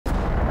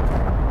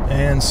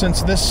And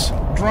since this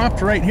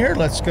dropped right here,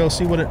 let's go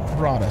see what it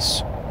brought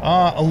us.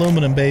 Ah,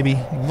 aluminum, baby.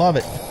 Love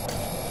it.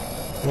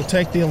 We'll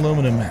take the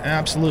aluminum.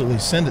 Absolutely.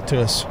 Send it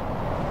to us.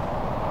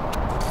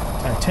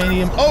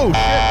 Titanium. Oh,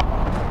 shit!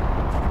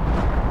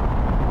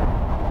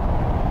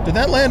 Did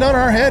that land on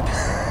our head?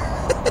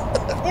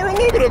 More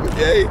aluminum.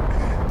 Yay.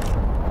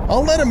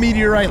 I'll let a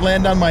meteorite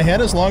land on my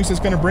head as long as it's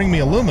going to bring me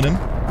aluminum.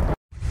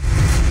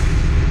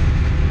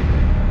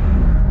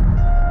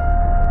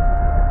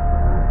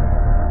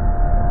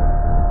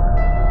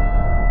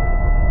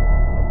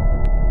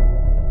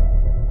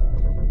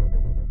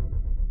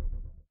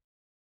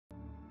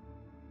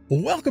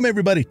 Welcome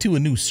everybody to a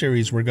new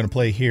series we're going to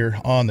play here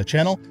on the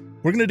channel.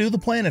 We're going to do the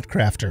Planet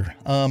Crafter.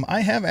 I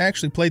have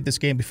actually played this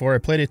game before. I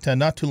played it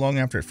not too long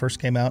after it first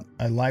came out.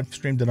 I live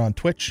streamed it on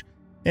Twitch,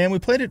 and we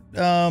played it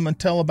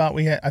until about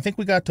I think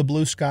we got to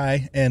Blue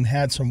Sky and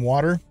had some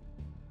water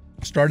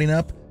starting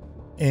up,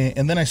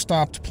 and then I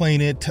stopped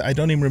playing it. I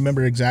don't even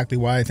remember exactly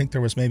why. I think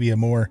there was maybe a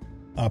more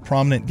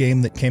prominent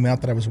game that came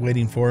out that I was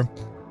waiting for.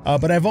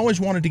 But I've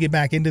always wanted to get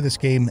back into this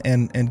game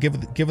and give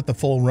it the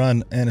full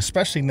run, and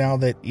especially now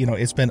that, you know,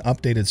 it's been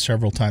updated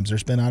several times.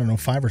 There's been, I don't know,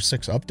 5 or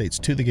 6 updates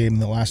to the game in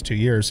the last 2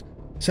 years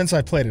since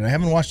I played it. I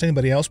haven't watched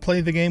anybody else play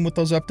the game with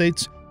those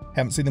updates.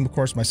 Haven't seen them, of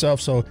course, myself,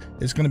 so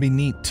it's going to be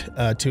neat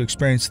to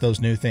experience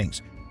those new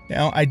things.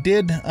 Now, I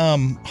did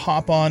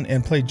hop on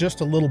and play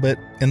just a little bit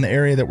in the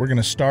area that we're going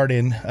to start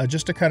in,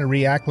 just to kind of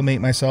reacclimate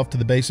myself to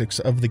the basics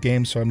of the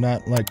game, so I'm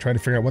not like trying to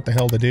figure out what the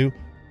hell to do,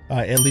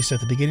 at least at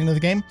the beginning of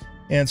the game.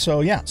 And so,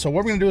 yeah, so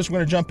what we're going to do is we're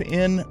going to jump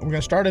in. We're going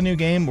to start a new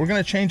game. We're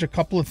going to change a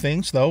couple of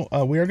things, though.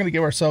 We are going to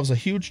give ourselves a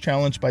huge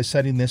challenge by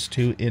setting this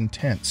to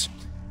intense.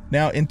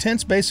 Now,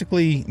 intense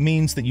basically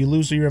means that you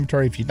lose your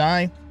inventory if you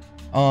die,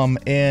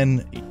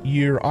 and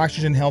your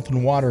oxygen, health,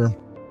 and water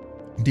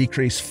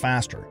decrease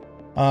faster.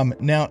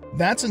 Now,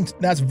 that's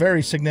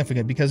very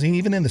significant because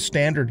even in the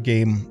standard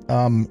game,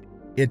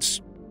 it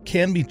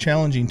can be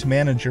challenging to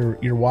manage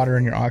your water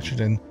and your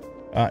oxygen,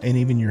 and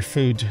even your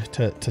food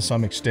to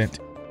some extent.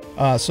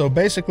 So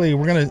basically,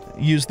 we're going to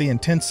use the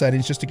intense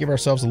settings just to give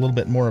ourselves a little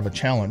bit more of a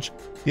challenge.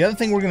 The other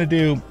thing we're going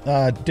to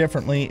do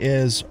differently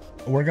is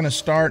we're going to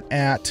start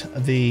at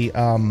the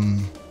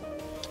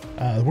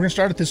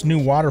this new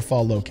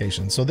waterfall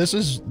location. So this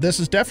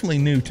is definitely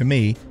new to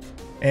me,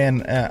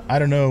 and I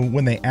don't know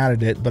when they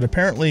added it, but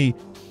apparently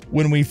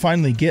when we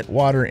finally get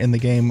water in the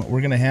game,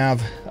 we're going to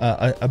have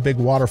a big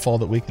waterfall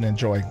that we can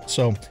enjoy.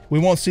 So we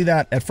won't see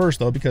that at first,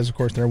 though, because of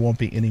course there won't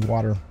be any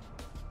water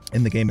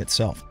in the game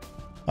itself.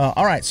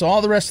 All right, so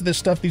all the rest of this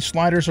stuff, these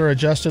sliders are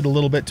adjusted a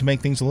little bit to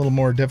make things a little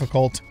more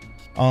difficult.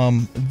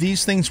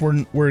 These things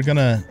we're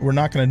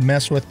not gonna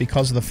mess with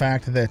because of the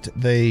fact that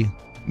they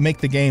make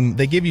the game,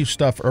 they give you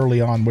stuff early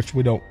on, which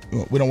we don't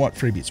want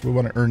freebies. We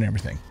want to earn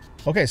everything.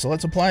 Okay, so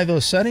let's apply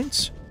those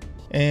settings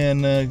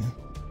and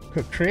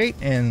click create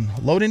and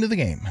load into the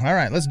game. All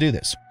right, let's do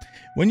this.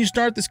 When you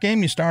start this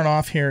game, you start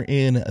off here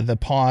in the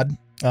pod.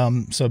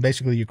 So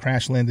basically you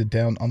crash landed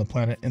down on the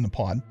planet in the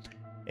pod,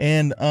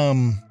 and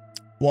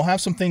we'll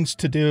have some things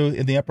to do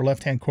in the upper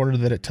left-hand corner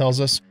that it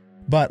tells us.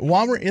 But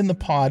while we're in the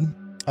pod,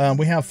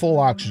 we have full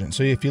oxygen.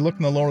 So if you look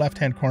in the lower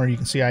left-hand corner, you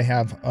can see I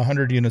have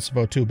 100 units of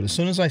O2. But as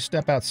soon as I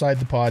step outside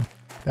the pod,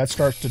 that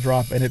starts to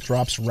drop, and it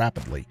drops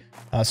rapidly.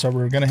 So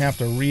we're going to have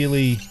to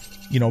really,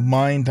 you know,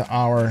 mind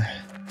our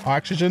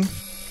oxygen.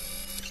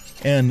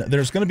 And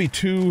there's going to be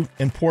 2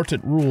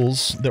 important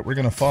rules that we're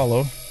going to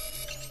follow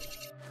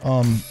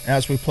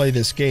as we play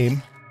this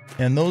game.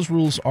 And those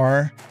rules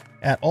are,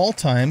 at all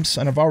times,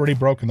 and I've already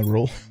broken the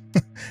rule,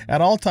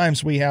 at all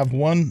times we have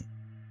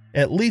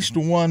at least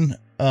one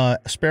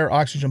spare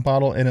oxygen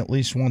bottle and at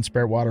least 1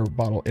 spare water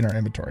bottle in our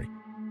inventory.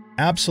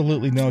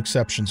 Absolutely no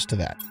exceptions to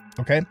that,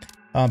 okay?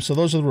 So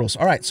those are the rules.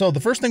 All right, so the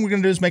first thing we're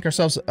going to do is make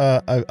ourselves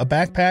a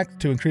backpack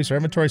to increase our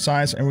inventory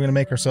size, and we're going to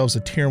make ourselves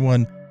a tier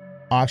 1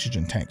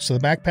 oxygen tank. So the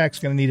backpack's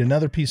going to need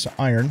another piece of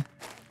iron.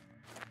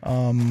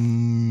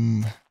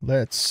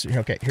 Let's see.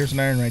 Okay, here's an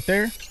iron right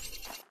there.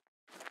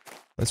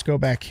 Let's go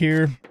back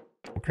here.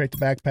 We'll create the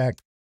backpack.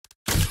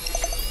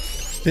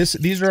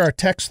 These are our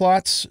tech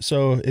slots.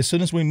 So as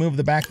soon as we move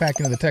the backpack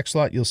into the tech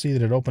slot, you'll see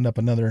that it opened up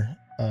another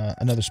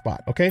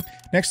spot. Okay.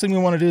 Next thing we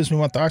want to do is we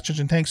want the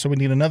oxygen tank. So we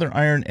need another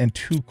iron and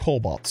 2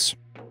 cobalts.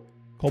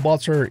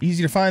 Cobalts are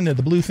easy to find. They're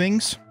the blue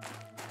things.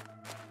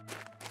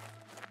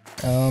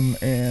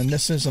 And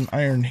this is an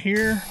iron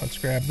here. Let's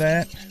grab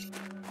that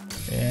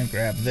and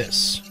grab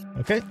this.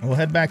 Okay. We'll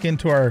head back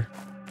into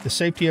the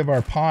safety of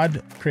our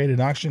pod, create an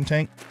oxygen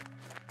tank.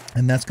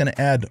 And that's going to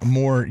add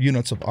more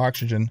units of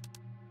oxygen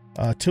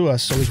to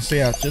us so we can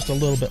stay out just a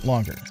little bit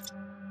longer.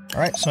 All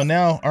right, so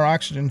now our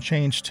oxygen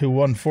changed to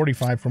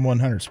 145 from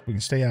 100, so we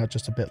can stay out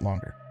just a bit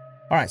longer.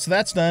 All right, so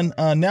that's done.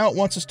 Now it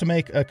wants us to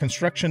make a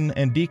construction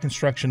and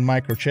deconstruction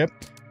microchip.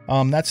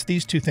 That's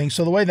these 2 things.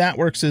 So the way that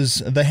works is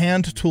the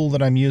hand tool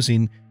that I'm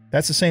using,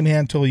 that's the same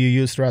hand tool you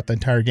use throughout the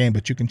entire game,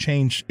 but you can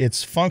change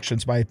its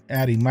functions by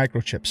adding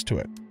microchips to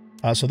it.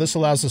 So this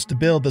allows us to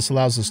build, this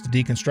allows us to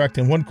deconstruct,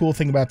 and one cool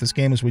thing about this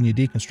game is when you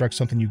deconstruct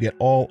something, you get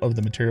all of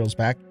the materials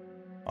back.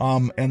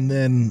 And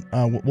then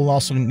we'll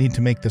also need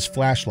to make this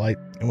flashlight,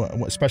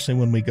 especially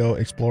when we go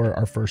explore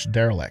our first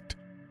derelict.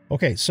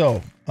 Okay,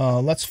 so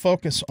let's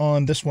focus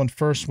on this one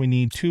first. We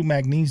need 2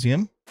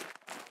 magnesium.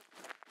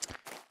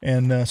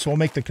 And so we'll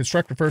make the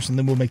constructor first, and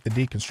then we'll make the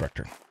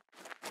deconstructor.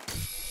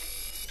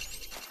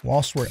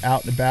 Whilst we're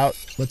out and about,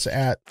 let's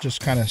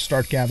just kind of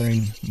start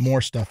gathering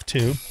more stuff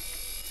too.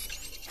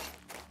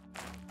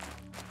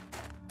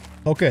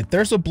 Okay,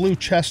 there's a blue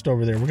chest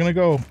over there. We're going to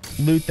go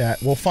loot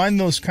that. We'll find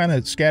those kind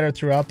of scattered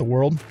throughout the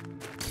world.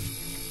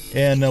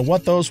 And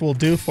what those will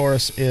do for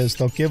us is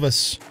they'll give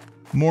us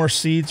more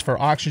seeds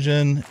for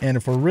oxygen. And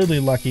if we're really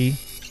lucky,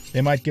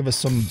 they might give us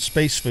some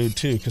space food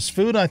too. Because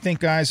food, I think,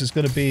 guys, is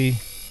going to be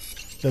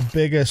the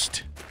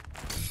biggest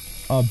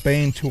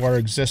bane to our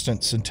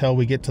existence until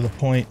we get to the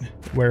point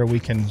where we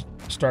can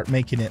start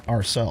making it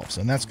ourselves.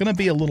 And that's going to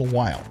be a little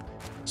while.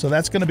 So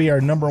that's going to be our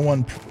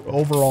 #1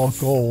 overall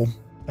goal,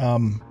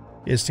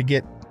 is to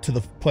get to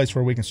the place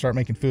where we can start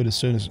making food as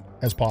soon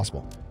as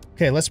possible.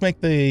 Okay, let's make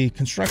the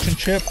construction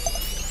chip.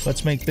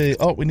 Let's make the...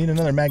 Oh, we need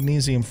another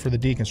magnesium for the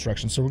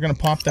deconstruction. So we're going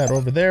to pop that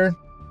over there.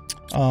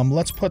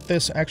 Let's put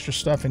this extra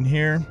stuff in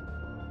here.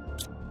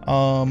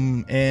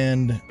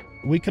 And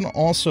we can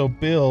also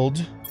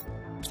build...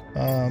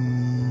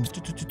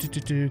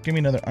 give me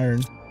another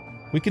iron.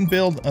 We can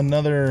build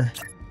another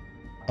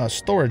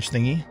storage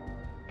thingy.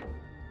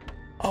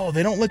 Oh,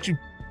 they don't let you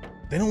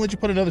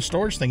put another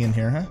storage thing in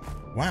here, huh?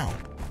 Wow.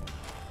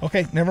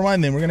 Okay, never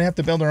mind then. We're gonna have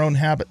to build our own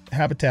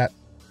habitat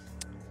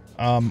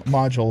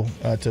module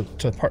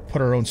to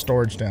put our own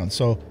storage down.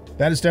 So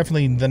that is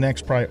definitely the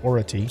next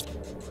priority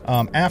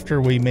after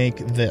we make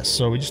this.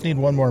 So we just need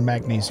 1 more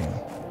magnesium.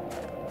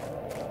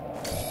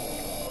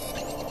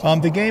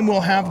 The game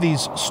will have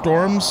these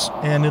storms,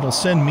 and it'll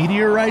send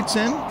meteorites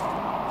in,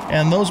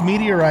 and those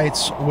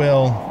meteorites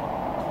will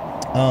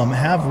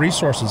have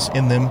resources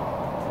in them,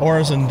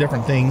 ores and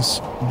different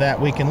things that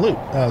we can loot.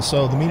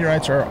 So the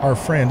meteorites are our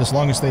friend as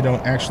long as they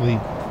don't actually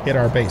hit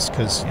our base,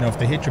 because, you know, if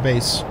they hit your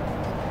base,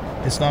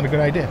 it's not a good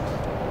idea.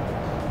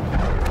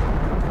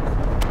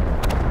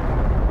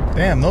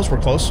 Damn, those were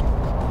close.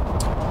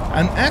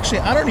 And actually,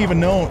 I don't even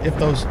know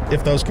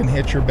if those can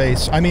hit your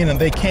base. I mean,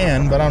 they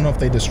can, but I don't know if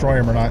they destroy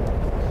them or not.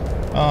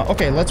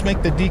 Okay, let's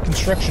make the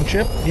deconstruction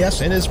chip.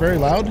 Yes, it is very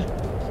loud.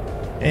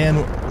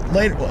 And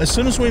later, as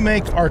soon as we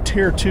make our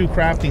tier 2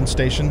 crafting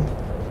station,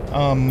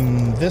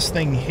 this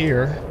thing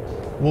here,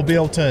 we'll be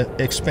able to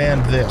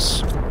expand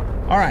this.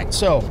 All right,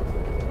 so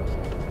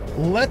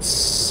let's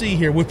see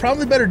here. We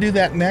probably better do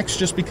that next,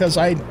 just because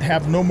I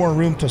have no more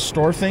room to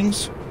store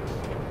things.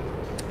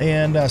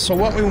 And so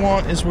what we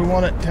want is we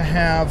want it to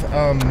have,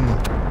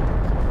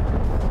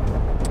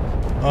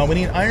 we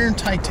need iron,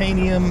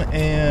 titanium,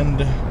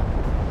 and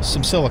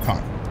some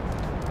silicon.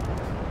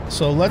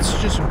 So let's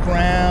just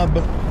grab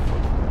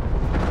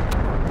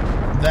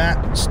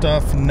that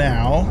stuff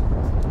now,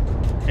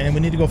 and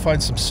we need to go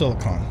find some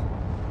silicon.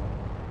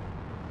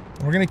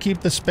 We're going to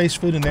keep the space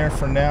food in there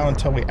for now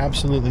until we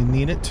absolutely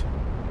need it.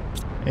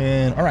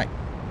 And all right,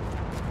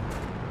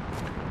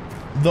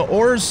 the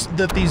ores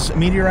that these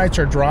meteorites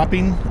are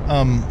dropping,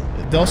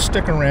 they'll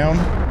stick around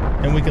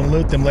and we can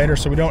loot them later,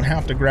 so we don't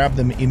have to grab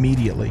them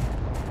immediately.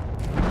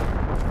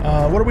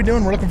 What are we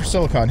doing? We're looking for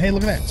silicon. Hey,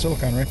 look at that.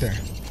 Silicon right there.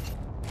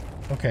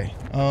 Okay.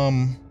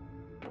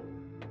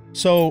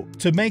 So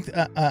to make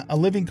a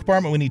living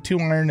compartment, we need 2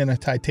 iron and a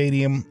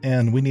titanium,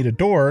 and we need a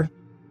door,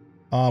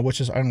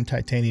 which is iron,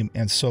 titanium,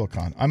 and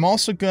silicon. I'm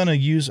also going to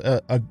use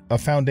a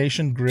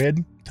foundation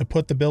grid to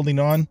put the building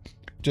on,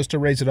 just to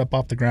raise it up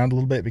off the ground a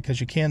little bit,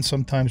 because you can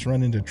sometimes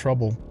run into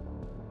trouble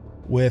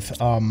with,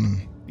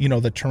 you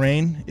know, the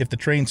terrain. If the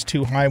terrain's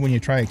too high when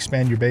you try to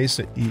expand your base,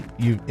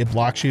 it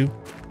blocks you.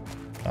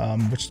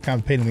 Which is kind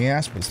of a pain in the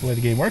ass, but it's the way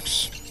the game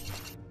works.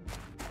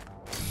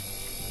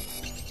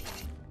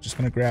 Just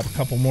gonna grab a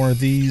couple more of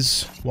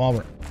these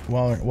while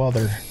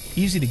they're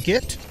easy to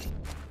get.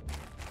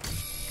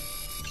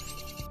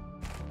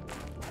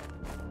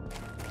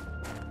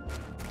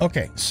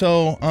 Okay,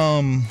 so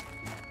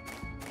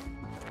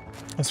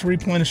let's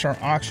replenish our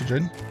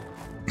oxygen.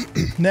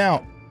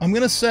 Now I'm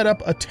gonna set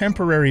up a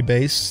temporary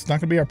base. It's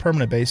not gonna be our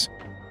permanent base.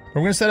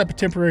 We're gonna set up a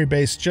temporary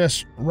base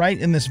just right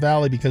in this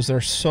valley, because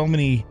there's so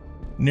many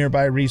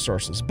nearby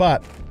resources.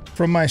 But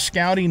from my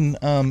scouting,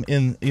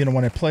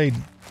 when I played,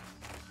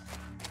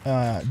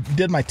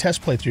 did my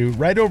test playthrough,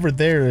 right over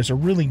there is a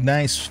really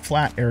nice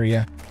flat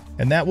area,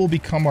 and that will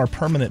become our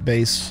permanent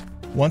base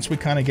once we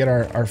kind of get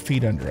our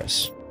feet under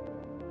us.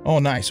 Oh,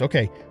 nice.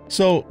 Okay,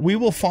 so we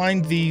will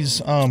find these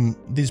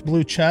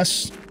blue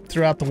chests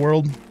throughout the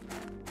world,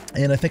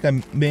 and I think I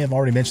may have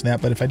already mentioned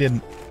that, but if I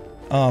didn't,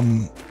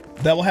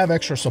 that will have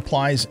extra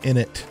supplies in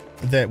it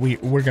that we're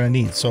going to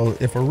need. So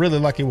if we're really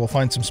lucky, we'll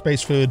find some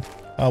space food.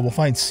 We'll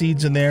find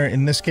seeds in there.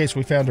 In this case,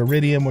 we found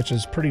iridium, which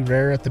is pretty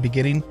rare at the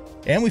beginning,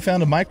 and we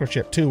found a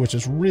microchip too, which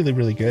is really,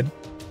 really good.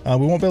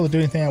 We won't be able to do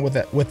anything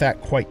with that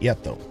quite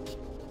yet, though.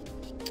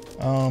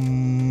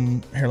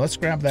 Here, let's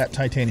grab that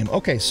titanium.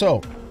 Okay,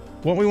 so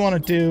what we want to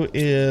do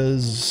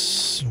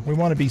is we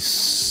want to be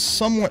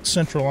somewhat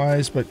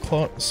centralized, but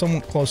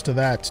somewhat close to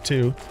that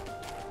too.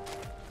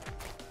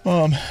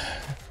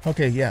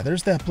 Okay, yeah,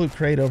 there's that blue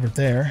crate over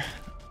there.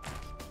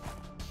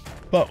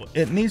 But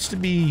it needs to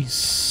be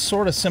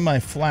sort of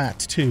semi-flat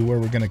too, where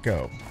we're gonna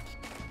go.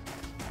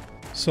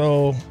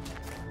 So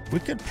we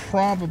could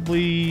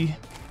probably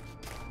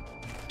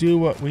do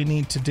what we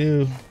need to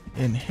do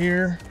in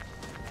here.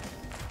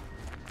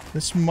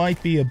 This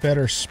might be a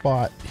better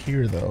spot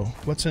here though.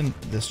 What's in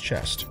this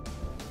chest?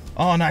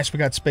 Oh, nice. We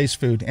got space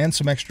food and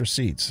some extra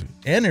seeds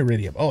and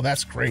iridium. Oh,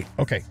 that's great.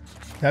 Okay,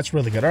 that's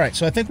really good. All right,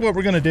 so I think what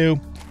we're gonna do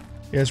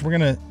is we're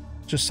gonna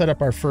just set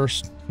up our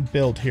first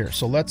build here.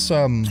 So let's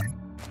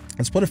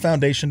put a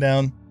foundation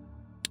down,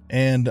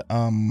 and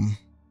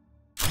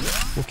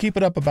we'll keep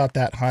it up about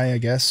that high, I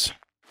guess.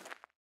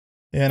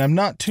 And I'm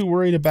not too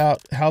worried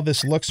about how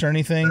this looks or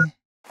anything.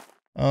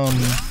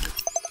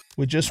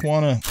 We just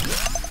want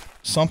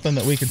something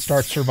that we can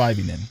start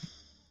surviving in.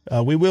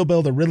 We will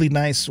build a really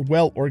nice,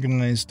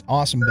 well-organized,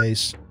 awesome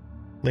base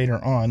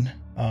later on.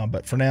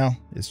 But for now,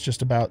 it's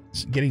just about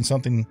getting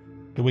something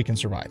that we can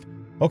survive.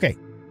 Okay.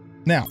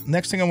 Now,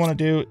 next thing I want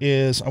to do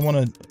is I want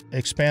to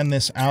expand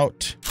this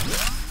out.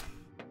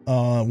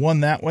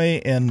 One that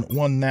way and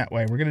one that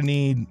way. We're going to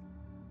need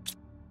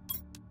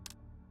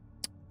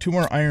 2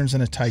 more irons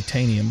and a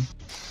titanium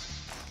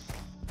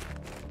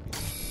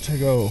to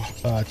go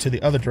to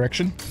the other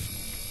direction.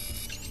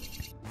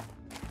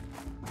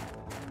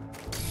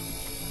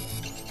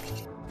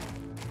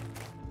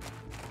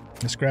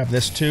 Let's grab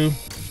this too.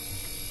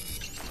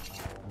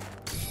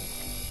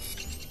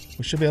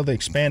 We should be able to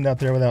expand out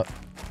there without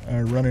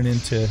running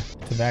into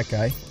that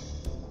guy.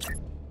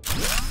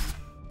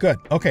 Good.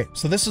 Okay,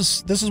 so this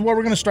is what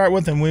we're going to start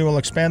with, and we will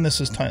expand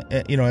this as time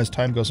as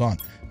time goes on.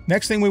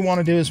 Next thing we want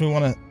to do is we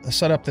want to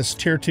set up this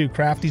tier 2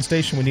 crafting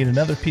station. We need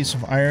another piece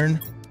of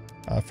iron.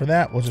 For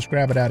that, we'll just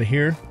grab it out of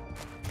here.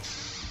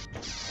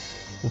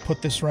 We'll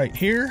put this right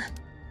here,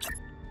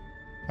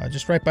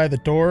 just right by the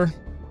door.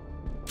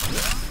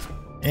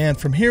 And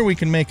from here we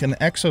can make an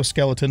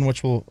exoskeleton,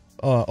 which will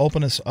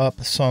open us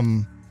up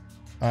some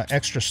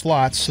extra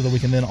slots so that we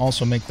can then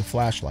also make the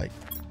flashlight.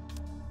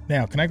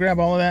 Now, can I grab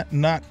all of that?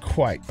 Not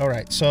quite. All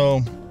right,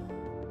 so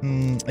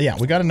yeah,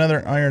 we got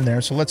another iron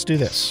there. So let's do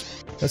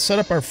this. Let's set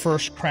up our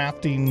first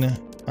crafting,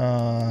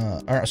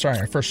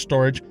 our first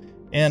storage,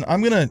 and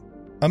I'm gonna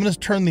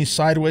turn these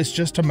sideways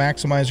just to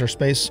maximize our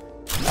space.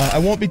 I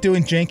won't be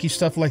doing janky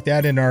stuff like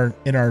that in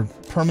our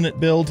permanent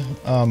build,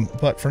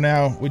 but for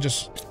now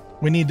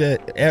we need to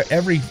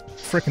every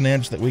frickin'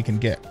 edge that we can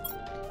get.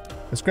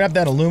 Let's grab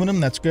that aluminum.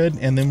 That's good,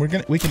 and then we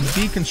can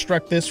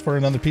deconstruct this for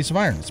another piece of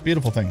iron. It's a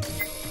beautiful thing.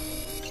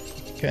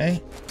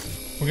 Okay,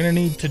 we're gonna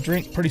need to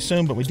drink pretty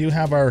soon, but we do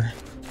have our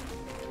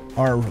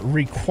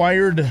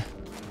required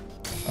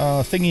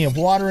thingy of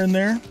water in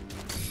there.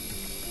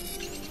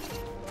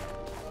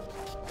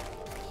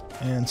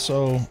 And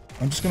so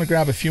I'm just gonna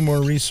grab a few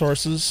more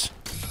resources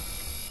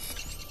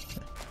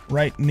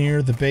right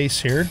near the base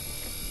here.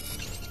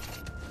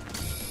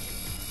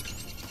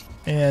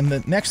 And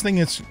the next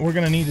thing we're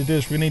gonna need to do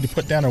is we need to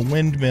put down a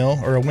windmill,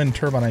 or a wind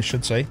turbine, I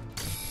should say.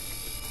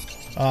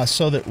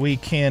 So that we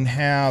can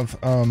have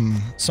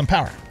some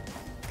power.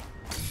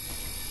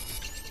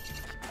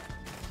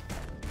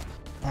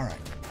 All right.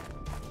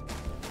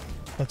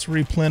 Let's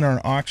replenish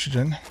our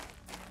oxygen.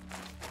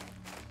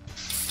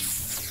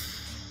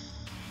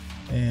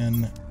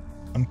 And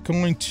I'm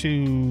going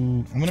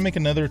to make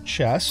another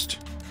chest.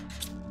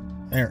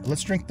 There,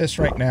 let's drink this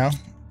right now.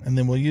 And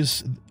then we'll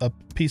use a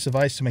piece of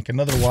ice to make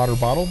another water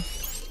bottle.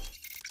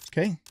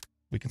 Okay,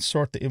 we can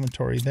sort the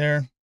inventory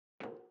there.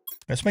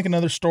 Let's make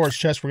another storage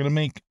chest. We're going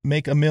to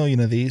make a million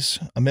of these.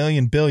 A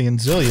million, billion,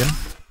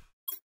 zillion.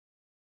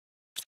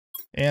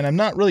 And I'm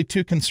not really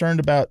too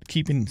concerned about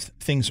keeping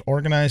things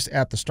organized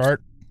at the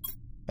start.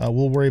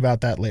 We'll worry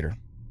about that later.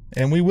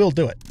 And we will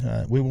do it.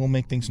 We will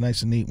make things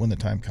nice and neat when the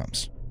time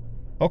comes.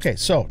 Okay,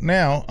 so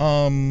now,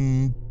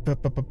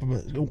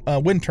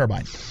 wind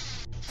turbine.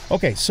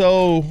 Okay,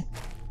 so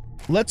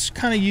let's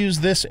kind of use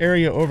this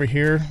area over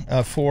here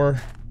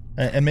for...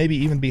 and maybe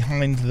even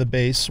behind the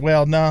base.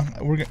 Well, no,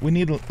 we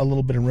need a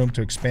little bit of room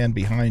to expand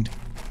behind.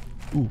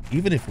 Ooh,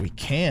 even if we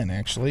can,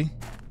 actually.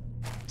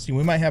 See,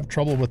 we might have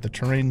trouble with the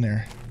terrain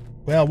there.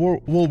 Well,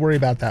 we'll worry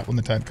about that when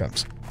the time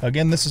comes.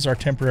 Again, this is our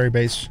temporary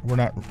base. We're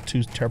not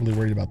too terribly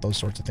worried about those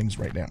sorts of things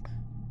right now.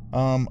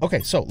 Okay,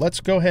 so let's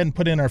go ahead and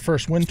put in our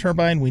first wind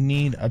turbine. We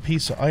need a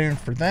piece of iron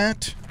for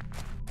that.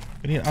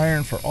 We need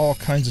iron for all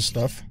kinds of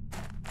stuff.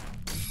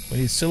 We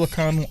need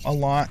silicon a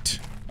lot.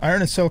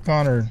 Iron and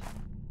silicon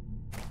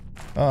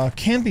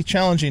can be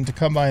challenging to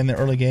come by in the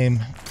early game,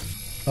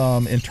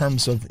 in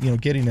terms of,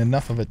 getting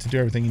enough of it to do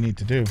everything you need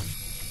to do.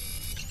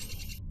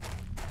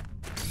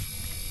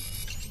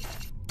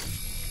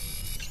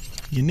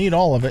 You need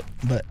all of it,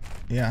 but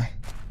yeah.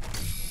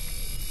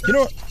 You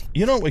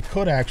know what we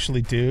could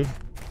actually do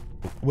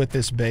with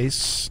this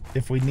base,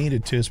 if we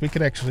needed to, is we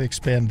could actually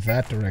expand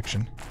that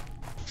direction.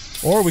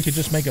 Or we could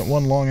just make it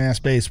one long-ass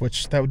base,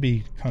 which that would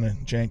be kind of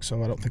jank,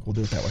 so I don't think we'll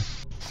do it that way.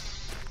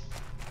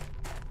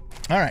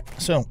 All right,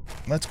 so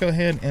let's go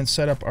ahead and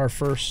set up our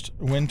first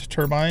wind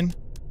turbine.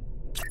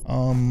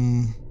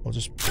 We'll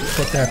just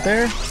put that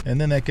there, and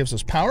then that gives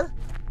us power.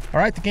 All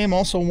right, the game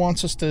also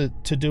wants us to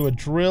do a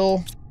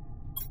drill.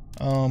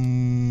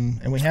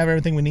 And we have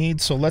everything we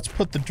need, so let's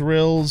put the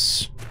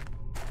drills...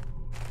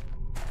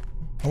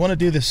 I want to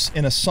do this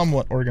in a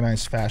somewhat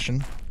organized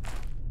fashion.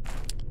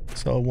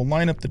 So we'll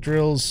line up the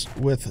drills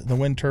with the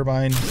wind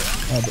turbine,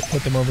 but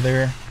put them over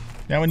there.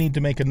 Now we need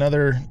to make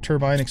another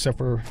turbine, except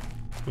for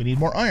we need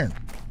more iron.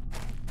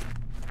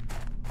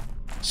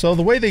 So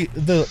the way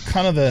the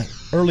kind of the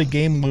early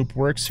game loop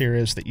works here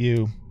is that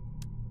you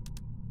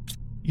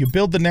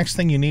build the next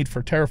thing you need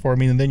for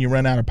terraforming, and then you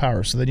run out of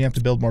power, so then you have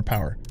to build more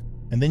power.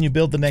 And then you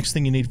build the next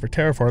thing you need for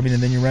terraforming,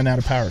 and then you run out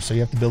of power, so you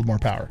have to build more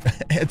power,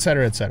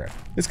 etc., etc.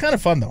 It's kind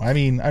of fun, though. I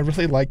mean, I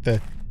really like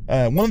the...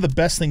 one of the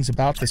best things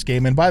about this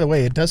game, and by the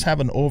way, it does have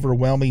an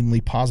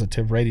overwhelmingly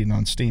positive rating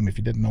on Steam, if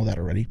you didn't know that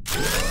already,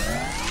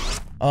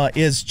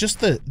 is just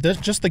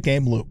the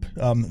game loop.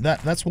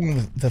 That's one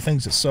of the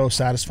things that's so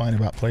satisfying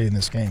about playing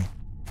this game.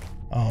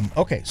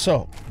 Okay,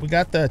 so we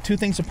got the two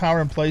things of power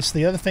in place.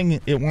 The other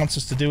thing it wants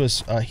us to do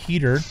is a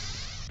heater.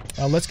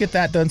 Let's get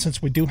that done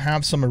since we do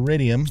have some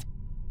iridium.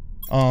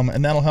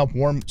 And that'll help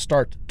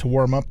start to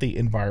warm up the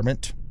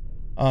environment.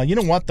 You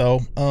know what,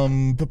 though? We're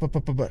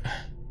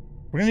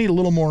going to need a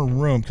little more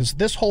room, because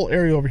this whole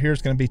area over here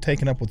is going to be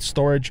taken up with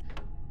storage.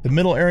 The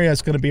middle area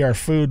is going to be our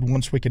food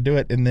once we can do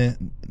it, and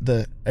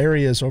the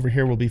areas over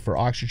here will be for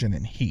oxygen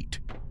and heat.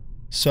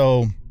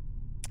 So,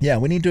 yeah,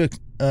 we need to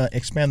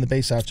expand the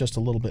base out just a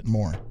little bit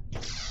more.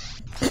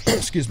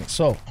 Excuse me.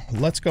 So,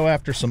 let's go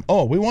after some...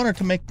 Oh, we wanted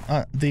to make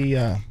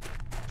the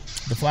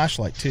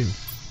flashlight, too.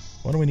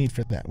 What do we need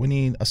for that? We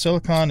need a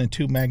silicon and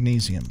 2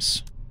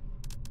 magnesiums.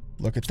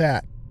 Look at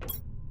that.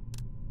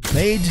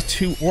 Made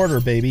to order,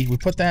 baby. We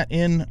put that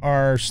in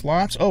our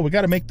slots. Oh, we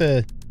got to make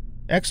the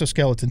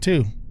exoskeleton,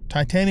 too.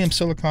 Titanium,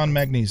 silicon,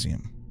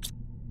 magnesium.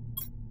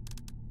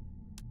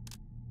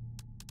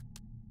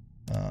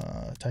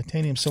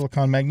 Titanium,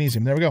 silicon,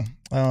 magnesium. There we go.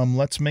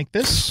 Let's make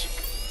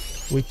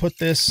this. We put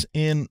this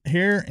in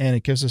here, and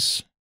it gives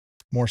us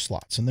more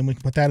slots. And then we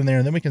can put that in there,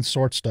 and then we can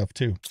sort stuff,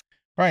 too.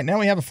 All right, now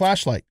we have a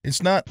flashlight.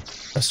 It's not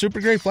a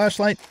super great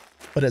flashlight,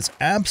 but it's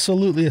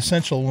absolutely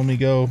essential when we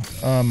go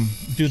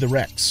do the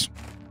wrecks,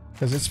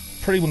 because it's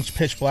pretty much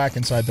pitch black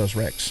inside those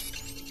wrecks.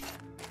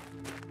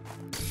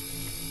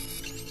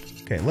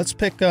 Okay, let's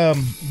pick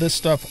this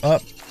stuff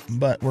up,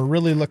 but we're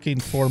really looking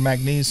for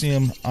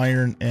magnesium,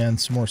 iron, and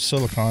some more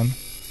silicon,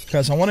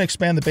 because I want to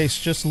expand the base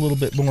just a little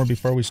bit more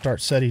before we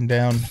start setting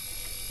down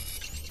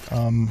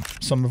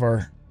some of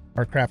our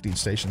crafting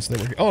stations.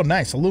 Oh,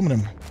 nice,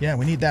 aluminum. Yeah,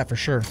 we need that for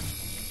sure.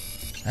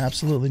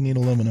 Absolutely need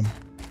aluminum.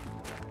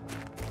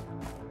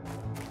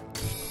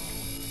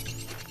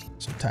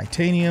 Some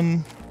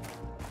titanium.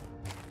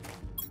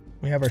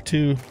 We have our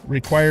 2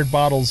 required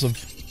bottles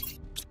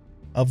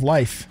of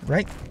life,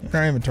 right? In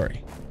our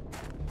inventory.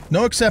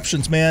 No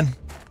exceptions, man.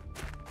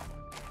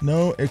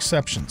 No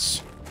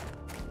exceptions.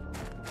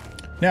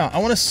 Now, I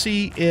want to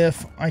see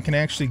if I can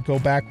actually go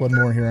back one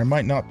more here. I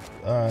might not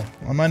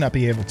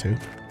be able to.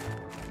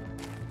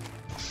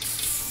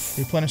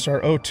 Replenish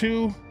our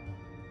O2.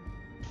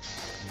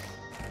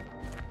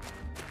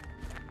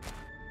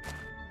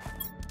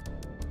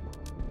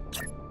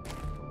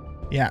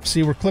 Yeah,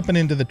 see, we're clipping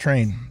into the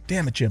train.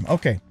 Damn it, Jim.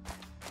 Okay.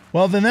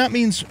 Well, then that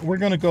means we're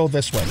going to go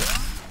this way.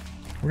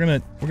 We're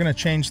going to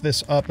change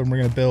this up, and we're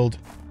going to build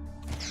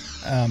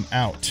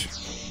out.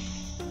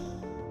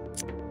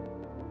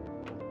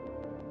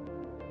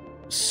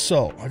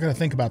 So, I got to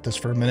think about this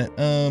for a minute.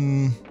 Do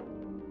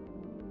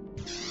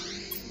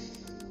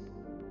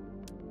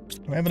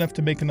I have enough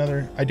to make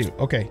another? I do.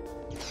 Okay.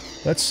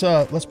 Let's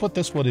put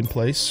this wood in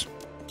place.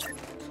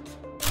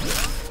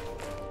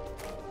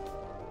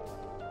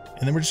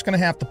 And then we're just going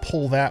to have to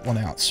pull that one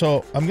out.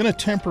 So I'm going to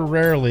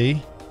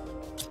temporarily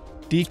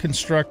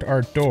deconstruct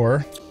our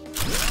door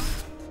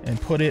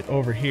and put it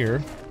over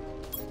here.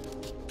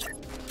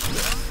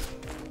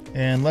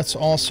 And let's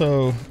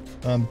also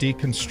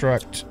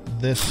deconstruct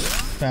this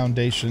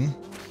foundation.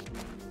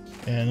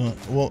 And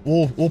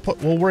we'll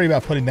worry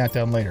about putting that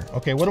down later.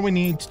 Okay, what do we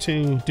need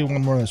to do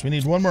one more of this? We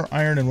need 1 more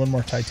iron and 1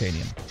 more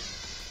titanium.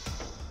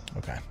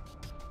 Okay.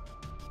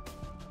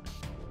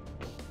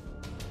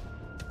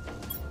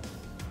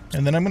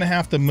 And then I'm going to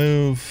have to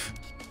move...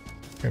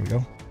 There we go.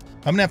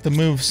 I'm going to have to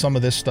move some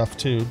of this stuff,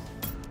 too.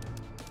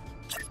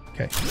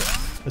 Okay.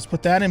 Let's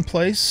put that in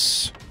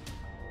place.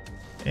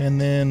 And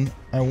then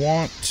I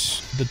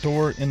want the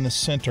door in the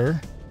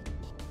center.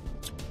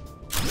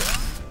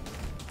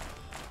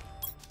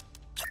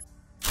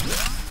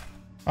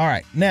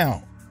 Alright,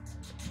 now,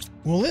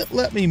 will it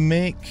let me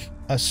make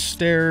a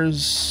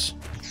stairs...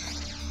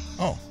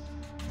 Oh.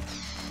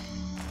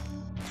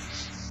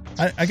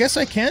 I guess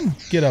I can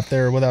get up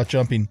there without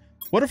jumping.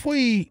 What if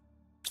we...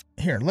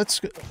 Here, let's...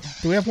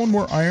 Do we have 1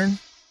 more iron?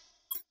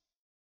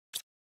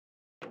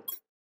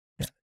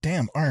 Yeah,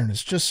 damn, iron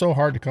is just so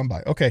hard to come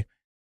by. Okay.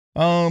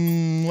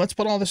 Let's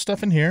put all this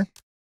stuff in here.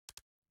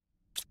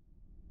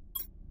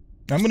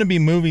 I'm going to be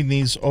moving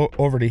these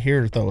over to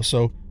here, though,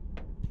 so,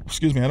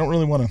 excuse me, I don't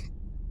really want to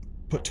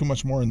put too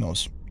much more in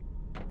those.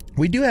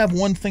 We do have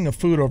one thing of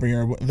food over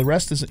here. The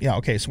rest is, yeah,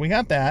 okay, so we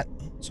got that.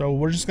 So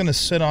we're just going to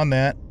sit on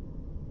that.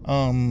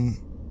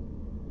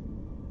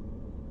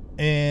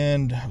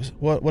 And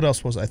what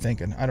else was I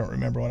thinking? I don't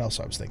remember what else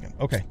I was thinking.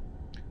 Okay.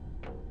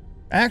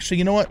 Actually,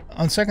 you know what?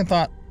 On second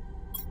thought,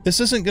 this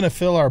isn't going to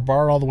fill our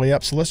bar all the way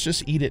up, so let's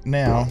just eat it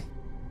now.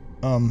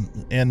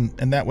 And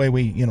that way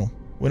we, you know,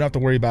 we don't have to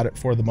worry about it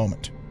for the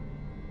moment.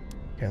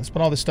 Okay, let's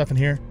put all this stuff in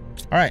here.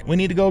 All right, we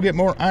need to go get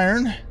more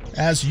iron,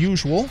 as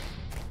usual.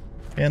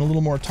 And a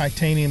little more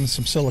titanium and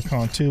some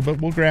silicon, too.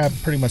 But we'll grab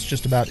pretty much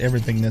just about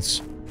everything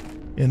that's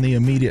in the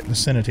immediate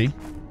vicinity.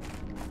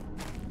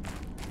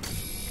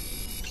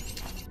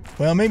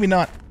 Well, maybe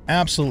not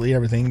absolutely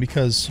everything,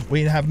 because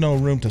we have no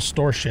room to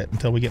store shit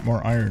until we get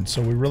more iron.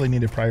 So we really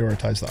need to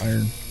prioritize the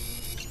iron.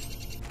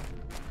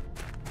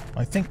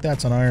 I think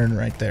that's an iron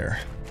right there.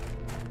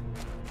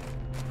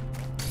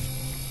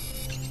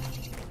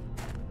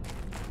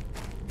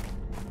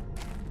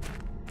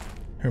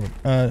 Here we,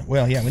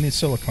 well, yeah, we need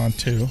silicon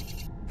too.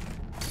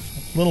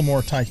 A little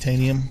more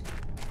titanium.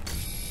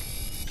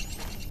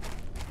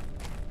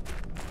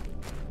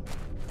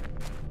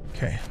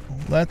 Okay,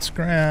 let's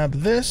grab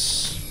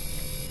this.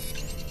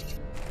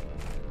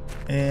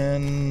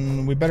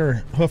 And we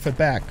better hoof it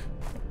back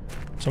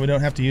so we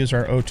don't have to use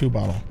our O2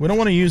 bottle. We don't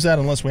want to use that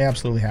unless we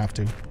absolutely have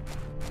to.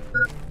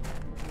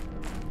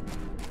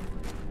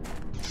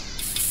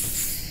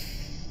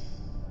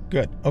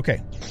 Good.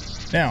 Okay.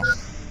 Now,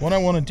 what I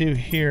want to do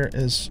here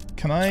is,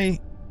 can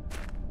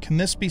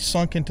this be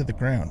sunk into the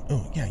ground?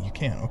 Oh, yeah, you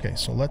can. Okay,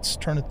 so let's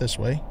turn it this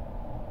way.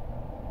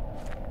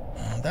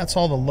 That's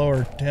all the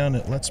lower down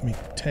it lets me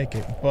take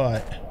it,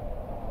 but...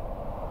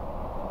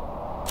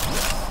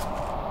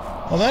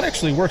 well, that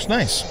actually works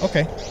nice.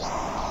 Okay.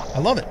 I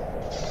love it.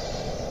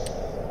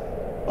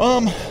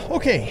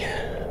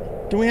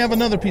 Okay. Do we have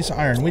another piece of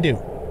iron? We do.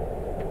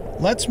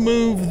 Let's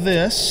move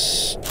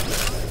this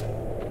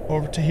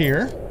over to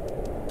here.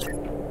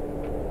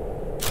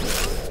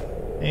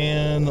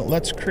 And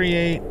let's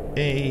create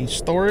a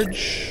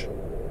storage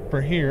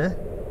for here.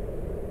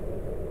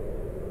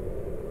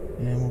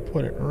 And we'll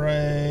put it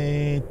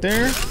right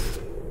there.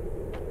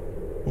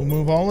 We'll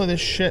move all of this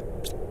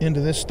shit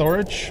into this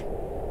storage.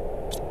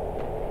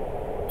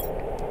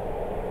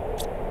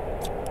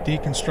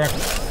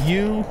 Deconstruct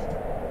you.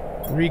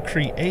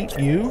 Recreate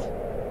you.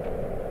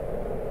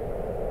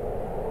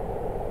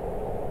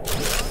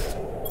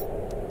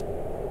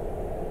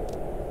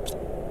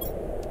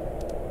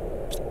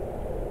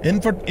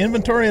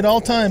 Inventory at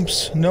all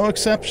times. No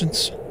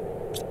exceptions.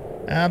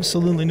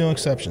 Absolutely no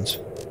exceptions.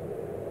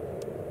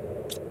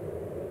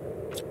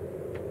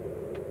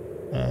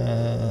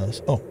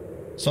 Oh,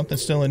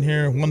 something's still in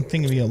here. One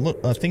thing of a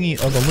thingy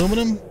of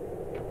aluminum.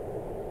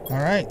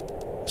 All right.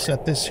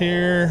 Set this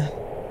here.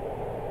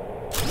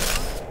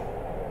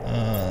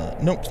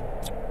 Nope.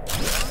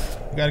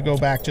 We got to go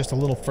back just a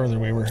little further.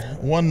 We were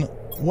one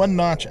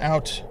notch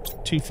out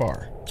too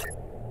far.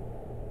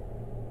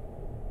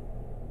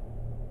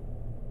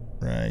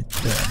 Right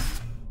there.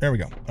 There we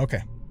go.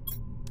 Okay.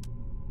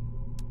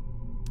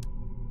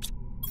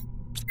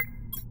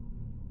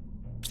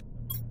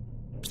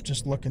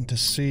 Just looking to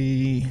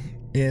see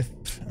if...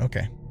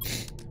 okay.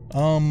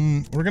 We're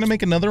going to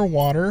make another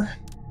water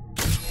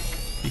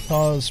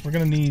because we're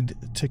going to need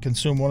to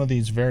consume one of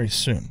these very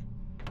soon.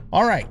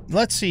 All right,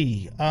 let's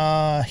see.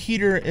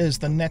 Heater is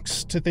the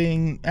next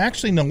thing.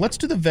 Actually, no, let's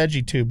do the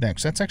veggie tube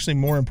next. That's actually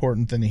more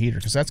important than the heater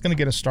because that's going to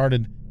get us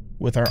started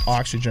with our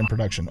oxygen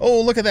production.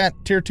 Oh, look at that.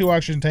 Tier 2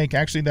 oxygen tank.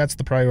 Actually, that's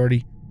the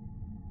priority.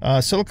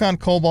 Silicon,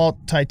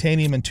 cobalt,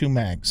 titanium, and 2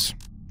 mags.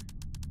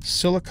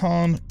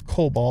 Silicon,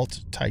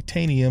 cobalt,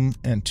 titanium,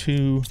 and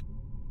 2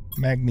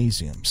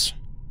 magnesiums.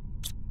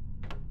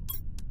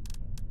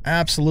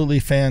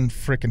 Absolutely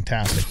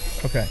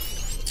fan-frickin-tastic. Okay.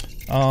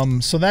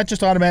 So that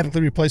just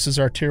automatically replaces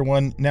our tier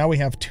 1. Now we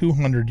have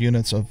 200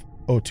 units of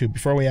O2.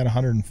 Before we had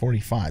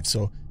 145.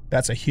 So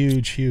that's a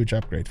huge, huge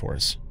upgrade for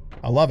us.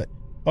 I love it.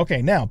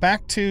 Okay, now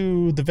back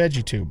to the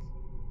veggie tube.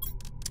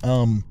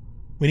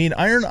 We need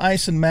iron,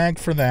 ice, and mag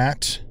for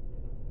that.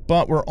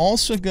 But we're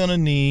also going to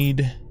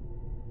need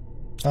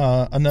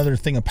another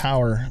thing of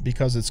power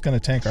because it's going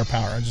to tank our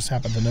power. I just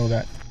happen to know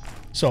that.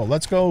 So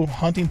let's go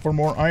hunting for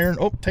more iron.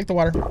 Oh, take the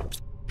water.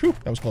 Whew,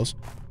 that was close.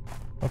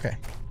 Okay.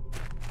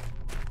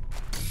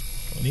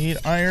 We need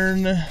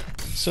iron,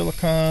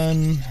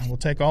 silicon. We'll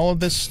take all of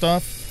this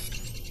stuff,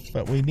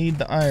 but we need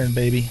the iron,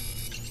 baby.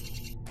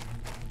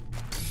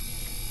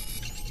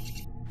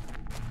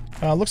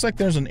 Looks like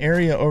there's an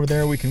area over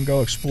there we can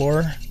go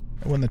explore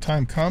when the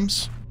time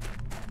comes.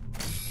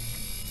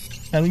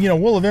 And, you know,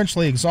 we'll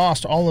eventually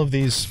exhaust all of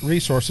these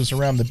resources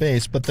around the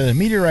base, but the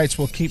meteorites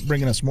will keep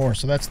bringing us more,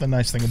 so that's the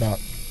nice thing about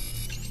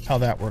how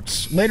that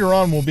works. Later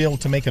on, we'll be able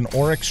to make an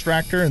ore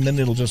extractor, and then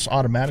it'll just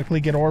automatically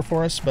get ore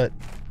for us, but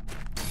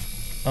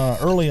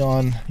early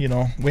on, you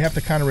know, we have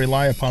to kind of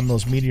rely upon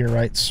those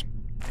meteorites.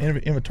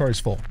 Inventory's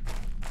full.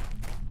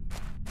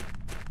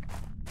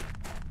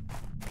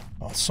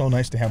 Oh, Oh, so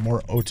nice to have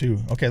more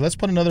O2. Okay, let's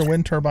put another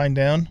wind turbine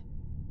down.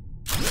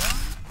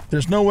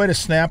 There's no way to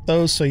snap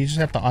those, so you just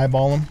have to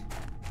eyeball them.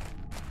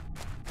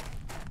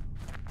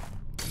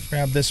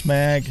 Grab this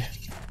mag.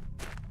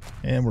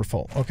 And we're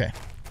full. Okay.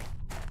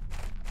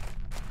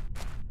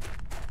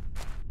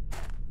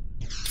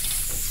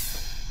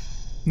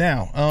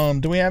 Now,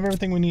 do we have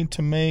everything we need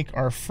to make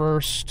our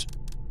first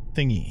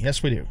thingy?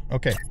 Yes, we do.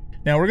 Okay.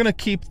 Now, we're going to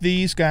keep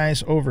these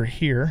guys over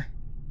here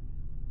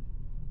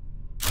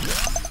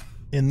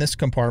in this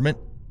compartment.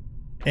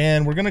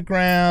 And we're going to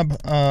grab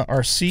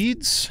our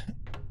seeds.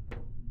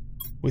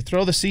 We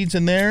throw the seeds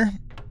in there,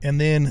 and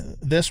then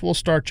this will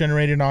start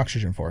generating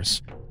oxygen for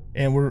us.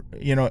 And we're,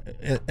 you know,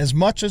 as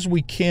much as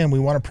we can, we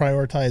want to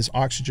prioritize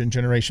oxygen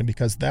generation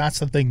because that's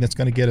the thing that's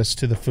going to get us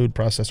to the food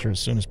processor as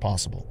soon as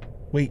possible.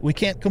 We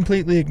can't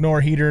completely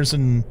ignore heaters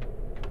and,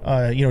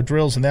 you know,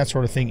 drills and that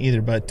sort of thing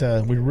either, but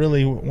we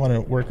really want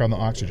to work on the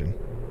oxygen.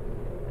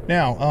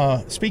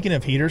 Now, speaking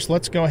of heaters,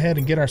 let's go ahead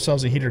and get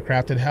ourselves a heater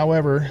crafted.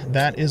 However,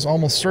 that is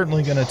almost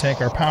certainly going to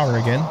take our power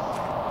again.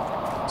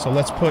 So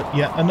let's put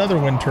yet another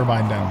wind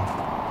turbine down.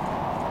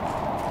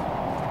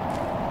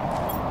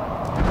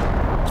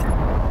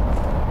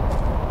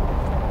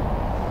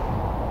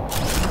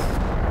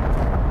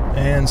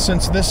 And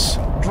since this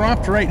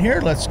dropped right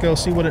here, let's go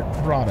see what it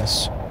brought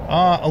us.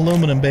 Ah,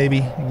 aluminum,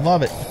 baby.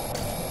 Love it.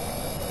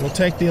 We'll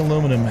take the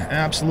aluminum.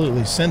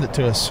 Absolutely. Send it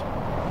to us.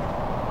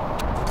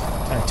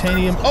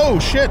 Titanium. Oh,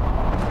 shit!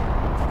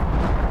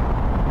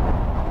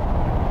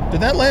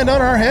 Did that land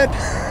on our head?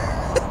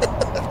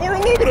 More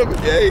aluminum.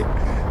 Yay!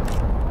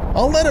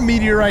 I'll let a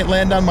meteorite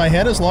land on my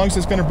head as long as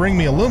it's going to bring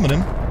me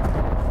aluminum.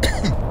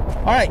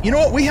 Alright, you know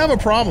what? We have a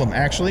problem,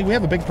 actually. We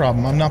have a big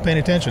problem. I'm not paying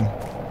attention.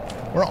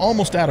 We're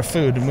almost out of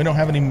food, and we don't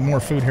have any more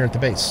food here at the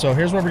base. So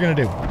here's what we're going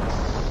to do.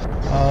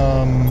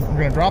 We're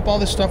going to drop all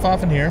this stuff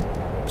off in here.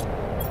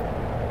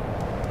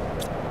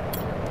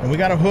 And we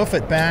got to hoof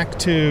it back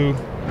to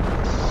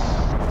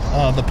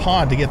the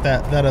pod to get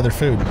that other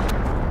food.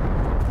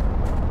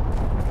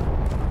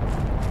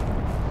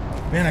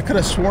 Man, I could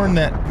have sworn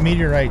that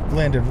meteorite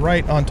landed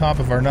right on top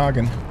of our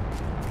noggin.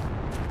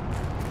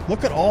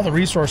 Look at all the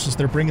resources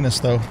they're bringing us,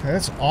 though.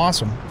 That's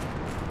awesome.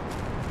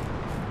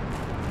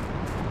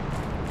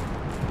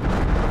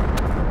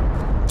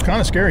 It's kind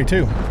of scary,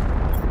 too.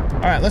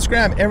 Alright, let's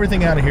grab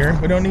everything out of here.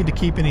 We don't need to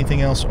keep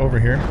anything else over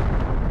here.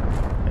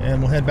 And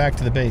we'll head back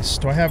to the base.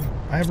 I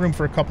have room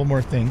for a couple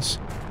more things.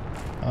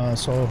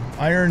 So,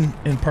 iron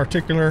in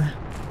particular.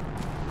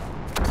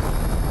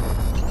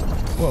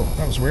 Whoa,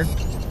 that was weird.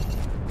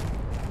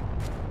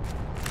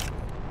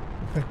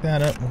 Pick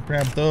that up. We'll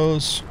grab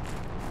those.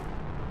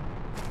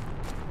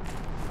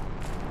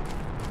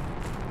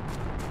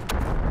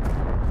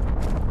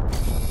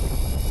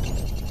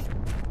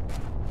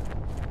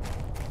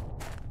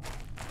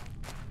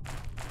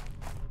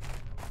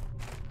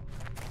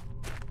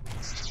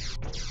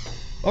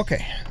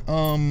 Okay,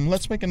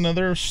 let's make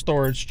another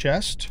storage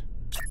chest.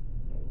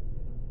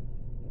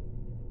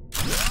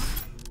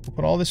 We'll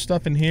put all this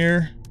stuff in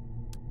here.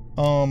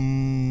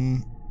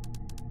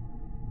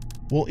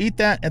 We'll eat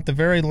that at the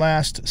very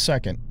last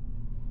second,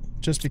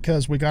 just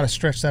because we got to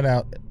stretch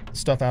that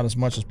stuff out as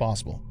much as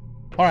possible.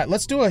 All right,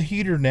 let's do a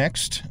heater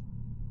next.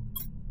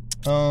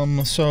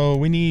 So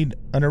we need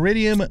an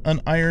iridium,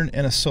 an iron,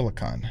 and a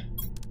silicon.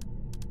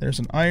 There's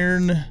an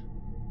iron,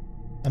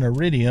 an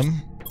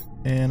iridium,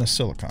 and a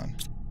silicon.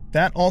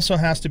 That also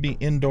has to be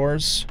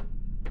indoors.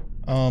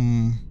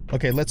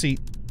 Okay, let's eat.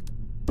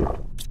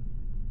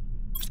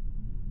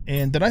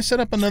 And did I set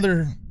up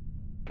another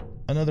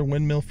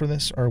windmill for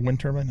this, or wind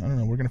turbine? I don't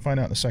know. We're going to find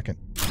out in a second.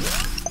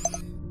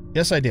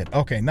 Yes, I did.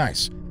 Okay,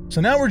 nice.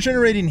 So now we're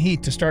generating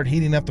heat to start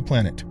heating up the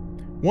planet.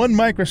 One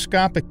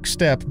microscopic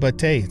step,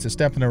 but hey, it's a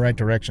step in the right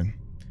direction.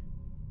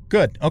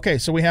 Good. Okay,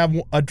 so we have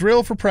a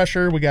drill for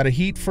pressure, we got a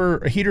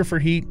heater for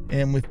heat,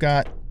 and we've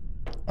got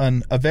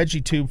a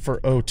veggie tube for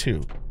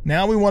O2.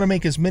 Now we want to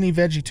make as many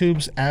veggie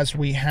tubes as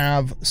we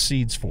have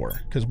seeds for,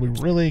 because we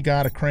really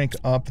got to crank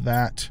up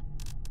that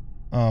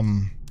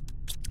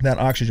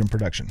oxygen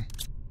production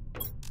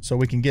so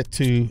we can get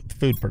to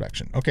food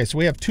production. Okay, so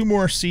we have 2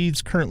 more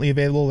seeds currently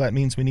available. That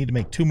means we need to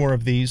make 2 more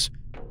of these.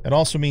 That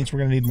also means we're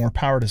going to need more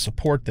power to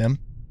support them.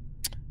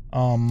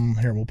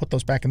 Here, we'll put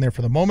those back in there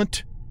for the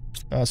moment.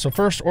 So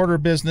first order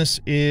of business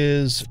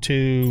is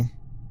to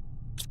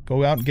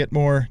go out and get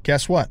more,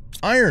 guess what?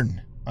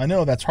 Iron! I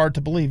know, that's hard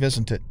to believe,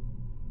 isn't it?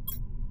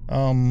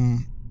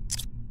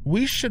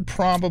 We should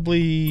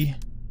probably...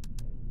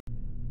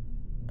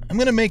 I'm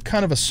going to make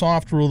kind of a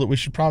soft rule that we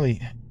should probably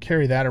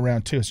carry that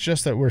around too. It's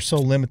just that we're so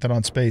limited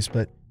on space,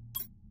 but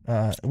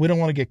we don't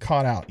want to get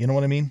caught out. You know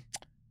what I mean?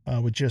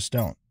 We just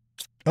don't.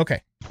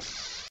 Okay.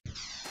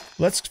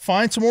 Let's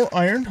find some more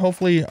iron.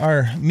 Hopefully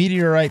our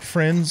meteorite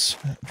friends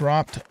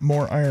dropped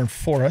more iron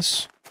for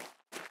us.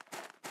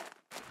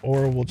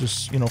 Or we'll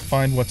just, you know,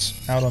 find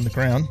what's out on the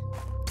ground.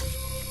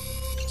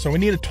 So we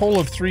need a total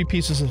of 3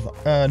 pieces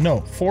of...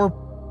 no,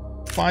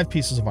 5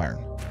 pieces of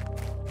iron.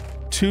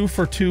 2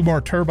 for 2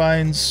 more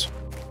turbines.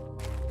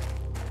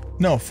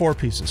 No, 4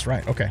 pieces,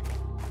 right, okay.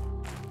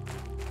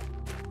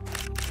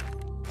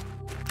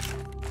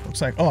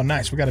 Looks like, oh,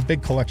 nice. We got a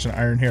big collection of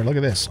iron here. Look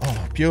at this.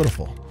 Oh,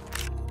 beautiful.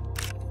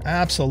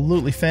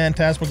 Absolutely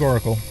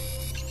phantasmagorical.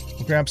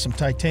 We'll grab some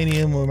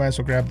titanium. We might as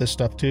well grab this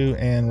stuff too,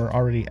 and we're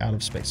already out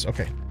of space.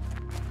 Okay.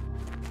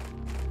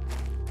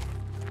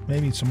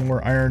 Maybe some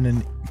more iron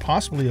and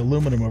possibly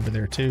aluminum over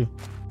there too.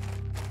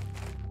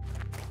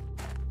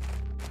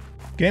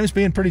 Game's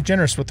being pretty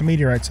generous with the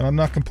meteorites, and I'm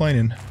not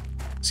complaining.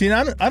 See,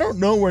 I don't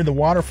know where the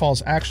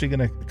waterfall's actually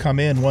going to come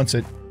in once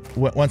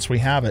we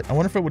have it. I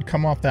wonder if it would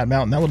come off that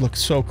mountain. That would look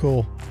so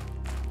cool.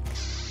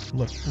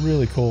 Look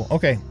really cool.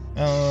 Okay,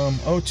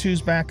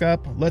 O2's back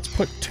up. Let's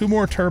put 2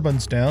 more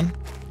turbines down.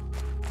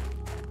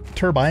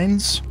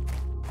 Turbines.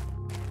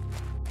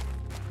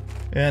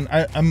 And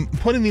I'm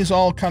putting these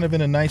all kind of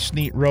in a nice,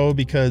 neat row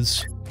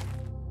because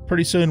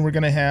pretty soon we're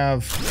going to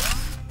have...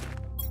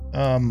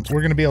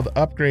 we're going to be able to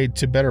upgrade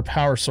to better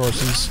power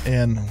sources,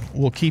 and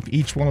we'll keep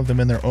each one of them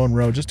in their own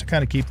row just to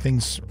kind of keep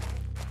things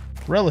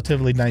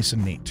relatively nice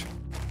and neat.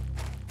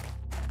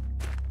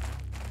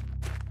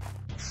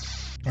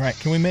 All right,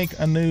 can we make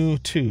a new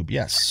tube?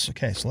 Yes.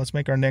 Okay, so let's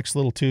make our next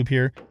little tube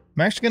here.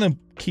 I'm actually going to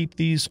keep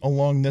these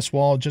along this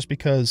wall just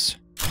because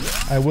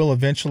I will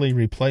eventually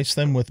replace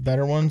them with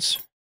better ones,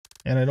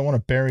 and I don't want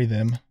to bury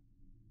them.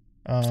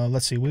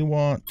 Let's see, we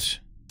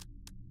want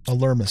a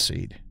lerma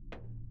seed.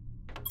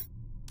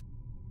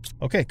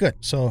 Okay, good.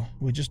 So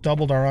we just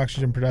doubled our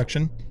oxygen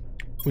production.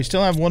 We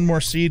still have 1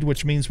 more seed,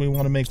 which means we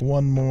want to make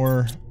 1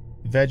 more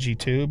veggie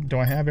tube. Do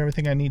I have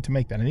everything I need to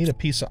make that? I need a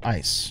piece of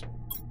ice.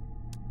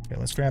 Okay,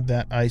 let's grab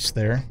that ice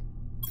there.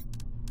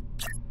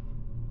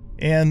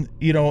 And,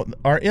 you know,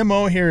 our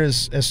MO here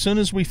is as soon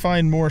as we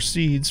find more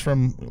seeds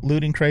from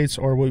looting crates,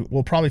 or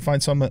we'll probably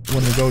find some when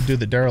we go do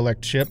the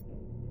derelict ship,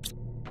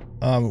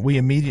 we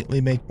immediately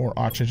make more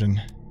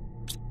oxygen,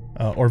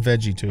 or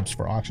veggie tubes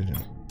for oxygen.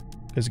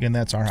 Because, again,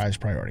 that's our highest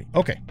priority.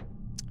 Okay,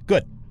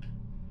 good.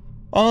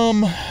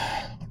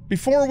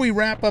 Before we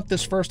wrap up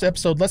this first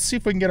episode, let's see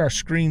if we can get our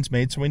screens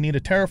made. So we need a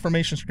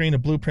terraformation screen, a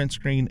blueprint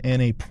screen,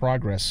 and a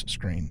progress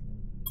screen.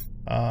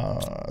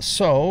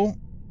 So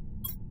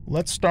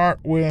let's start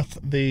with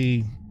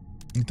the...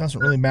 It doesn't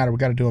really matter. We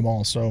got to do them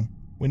all. So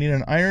we need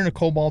an iron, a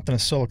cobalt, and a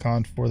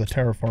silicon for the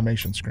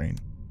terraformation screen.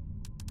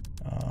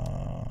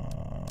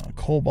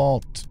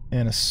 Cobalt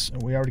and a...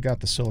 We already got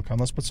the silicon.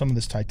 Let's put some of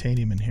this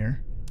titanium in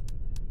here.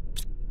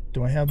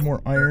 Do I have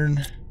more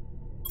iron?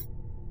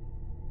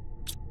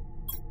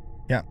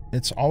 Yeah,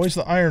 it's always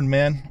the iron,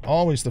 man.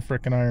 Always the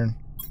frickin' iron.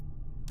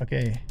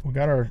 Okay, we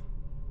got our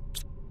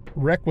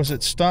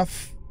requisite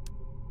stuff.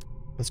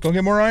 Let's go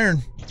get more iron.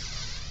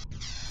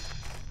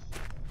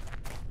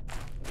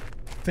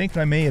 I think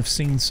I may have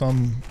seen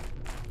some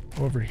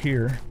over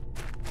here.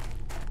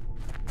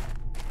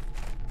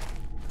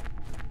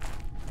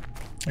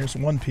 There's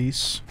 1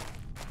 piece.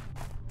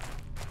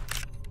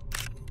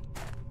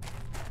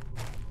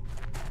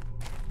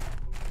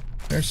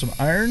 There's some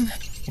iron.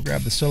 We'll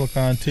grab the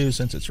silicon too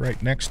since it's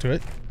right next to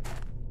it.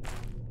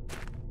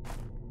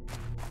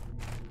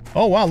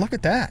 Oh wow, look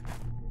at that.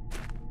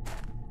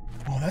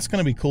 Oh, that's going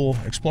to be cool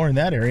exploring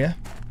that area.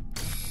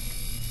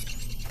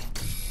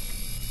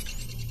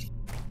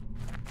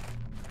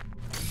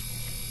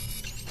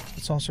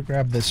 Let's also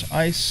grab this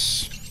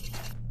ice.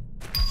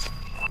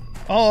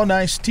 Oh,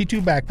 nice.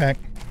 T2 backpack.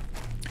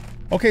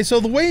 Okay, so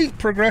the way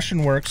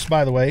progression works,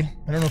 by the way,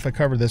 I don't know if I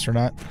covered this or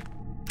not,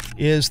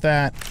 is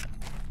that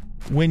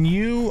when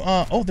you...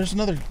 oh, there's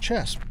another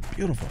chest.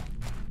 Beautiful.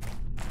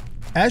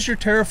 As your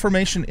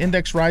terraformation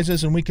index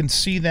rises, and we can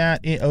see that...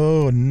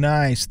 oh,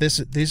 nice.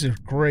 These are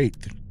great.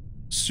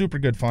 Super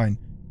good find.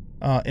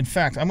 In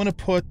fact, I'm going to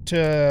put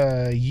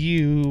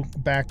you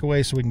back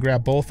away so we can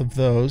grab both of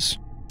those.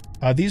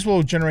 These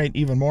will generate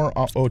even more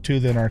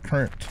O2 than our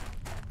current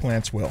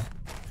plants will.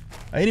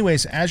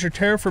 Anyways, as your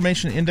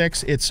terraformation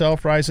index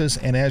itself rises,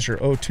 and as your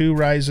O2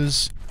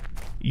 rises,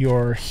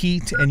 your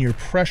heat and your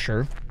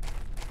pressure...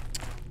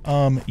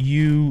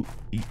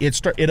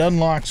 it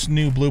unlocks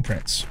new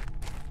blueprints.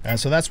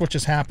 So that's what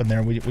just happened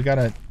there. We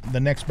got the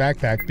next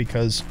backpack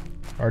because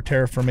our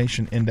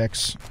terraformation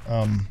index,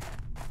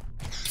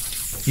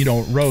 you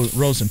know,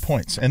 rose in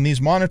points. And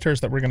these monitors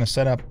that we're going to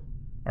set up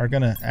are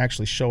going to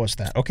actually show us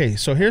that. Okay,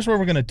 so here's what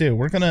we're going to do.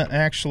 We're going to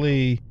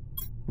actually,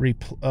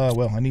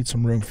 well, I need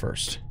some room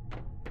first.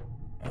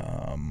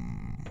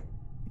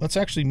 Let's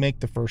actually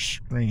make the first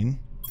screen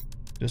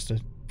just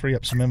to free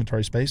up some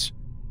inventory space.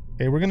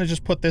 Okay, we're going to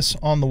just put this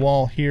on the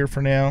wall here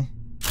for now.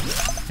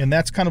 And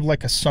that's kind of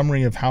like a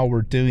summary of how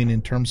we're doing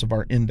in terms of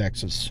our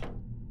indexes.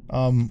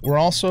 We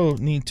also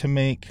need to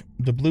make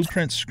the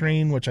blueprint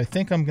screen, which I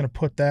think I'm going to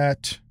put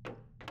that...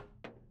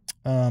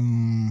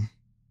 I'm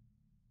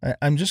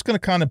just going to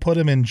kind of put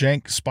them in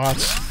jank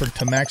spots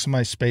to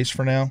maximize space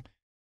for now.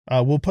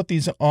 We'll put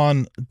these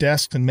on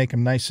desks and make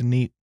them nice and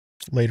neat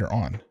later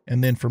on.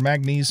 And then for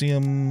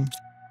magnesium,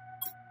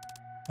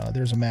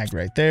 there's a mag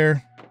right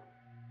there.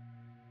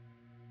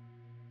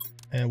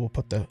 And we'll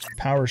put the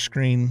power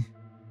screen.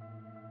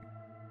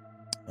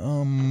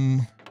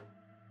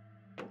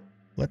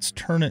 Let's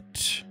turn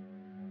it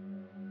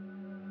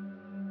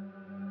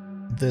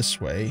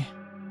this way.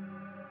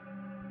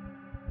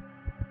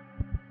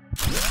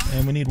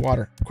 And we need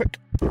water. Quick.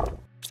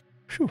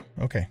 Phew,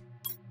 okay.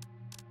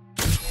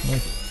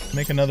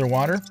 Make another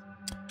water.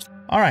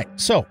 All right,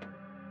 so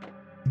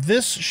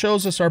this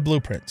shows us our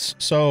blueprints.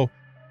 So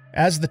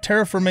as the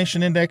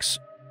terraformation index,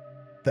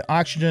 the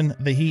oxygen,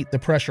 the heat, the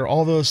pressure,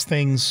 all those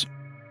things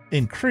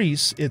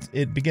increase,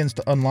 it begins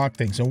to unlock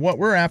things. And what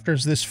we're after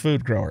is this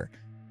food grower.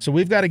 So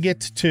we've got to get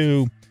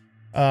to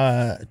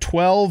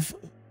 12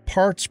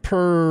 parts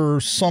per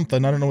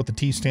something, I don't know what the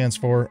T stands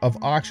for, of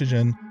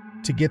oxygen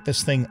to get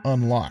this thing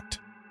unlocked.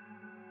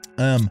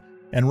 And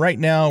right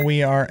now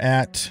we are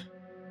at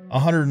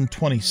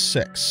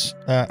 126,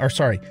 or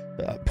sorry,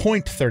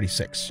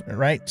 0.36,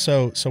 right?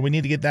 So we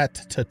need to get that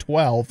to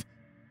 12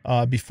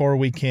 before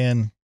we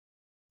can,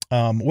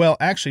 well,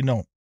 actually,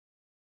 no.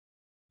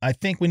 I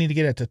think we need to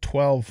get it to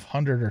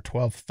 1,200 or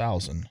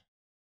 12,000.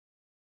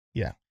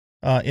 Yeah,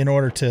 in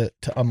order to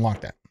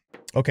unlock that.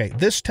 Okay,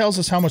 this tells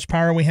us how much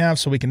power we have,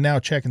 so we can now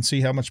check and see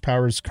how much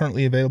power is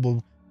currently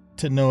available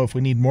to know if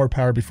we need more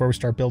power before we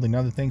start building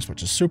other things,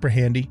 which is super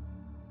handy.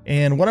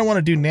 And what I want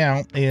to do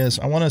now is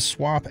I want to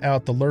swap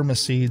out the Lerma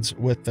seeds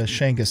with the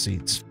Shanga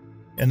seeds.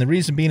 And the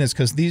reason being is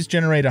because these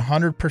generate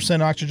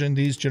 100% oxygen,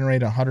 these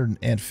generate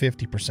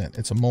 150%.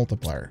 It's a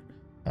multiplier.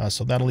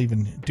 So that'll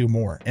even do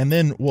more. And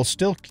then we'll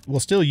still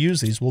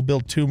use these. We'll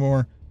build 2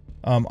 more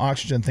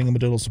oxygen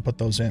thingamadoodles to put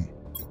those in.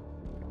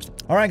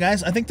 All right,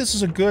 guys, I think this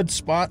is a good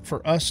spot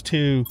for us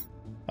to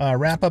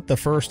wrap up the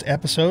first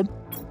episode.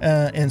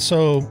 And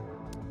so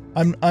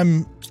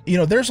I'm you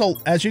know,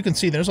 as you can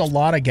see, there's a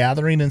lot of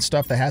gathering and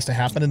stuff that has to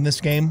happen in this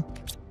game.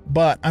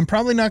 But I'm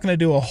probably not going to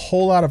do a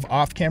whole lot of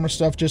off-camera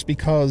stuff just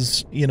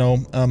because, you know,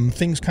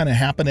 things kind of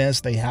happen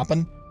as they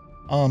happen.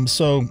 You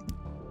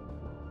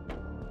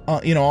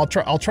know,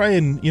 I'll try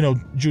and, you know,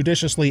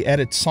 judiciously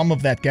edit some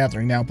of that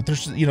gathering now, but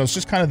there's, you know, it's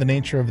just kind of the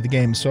nature of the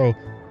game. So,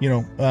 you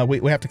know,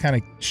 we have to kind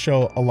of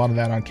show a lot of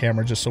that on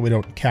camera just so we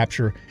don't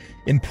capture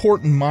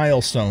important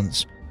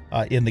milestones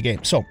in the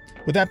game. So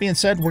with that being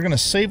said, we're going to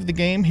save the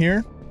game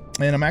here,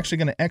 and I'm actually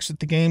going to exit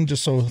the game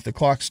just so the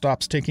clock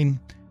stops ticking.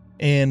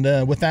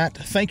 And with that,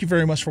 thank you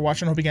very much for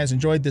watching. I hope you guys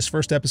enjoyed this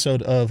first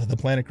episode of The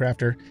Planet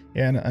Crafter,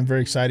 and I'm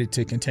very excited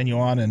to continue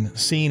on and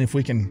seeing if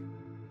we can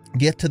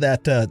get to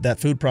that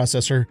food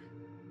processor,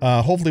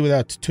 hopefully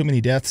without too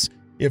many deaths.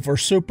 If we're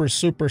super,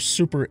 super,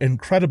 super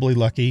incredibly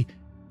lucky,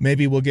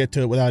 maybe we'll get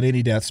to it without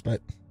any deaths,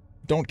 but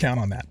don't count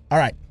on that. All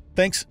right,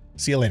 thanks.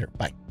 See you later.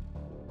 Bye.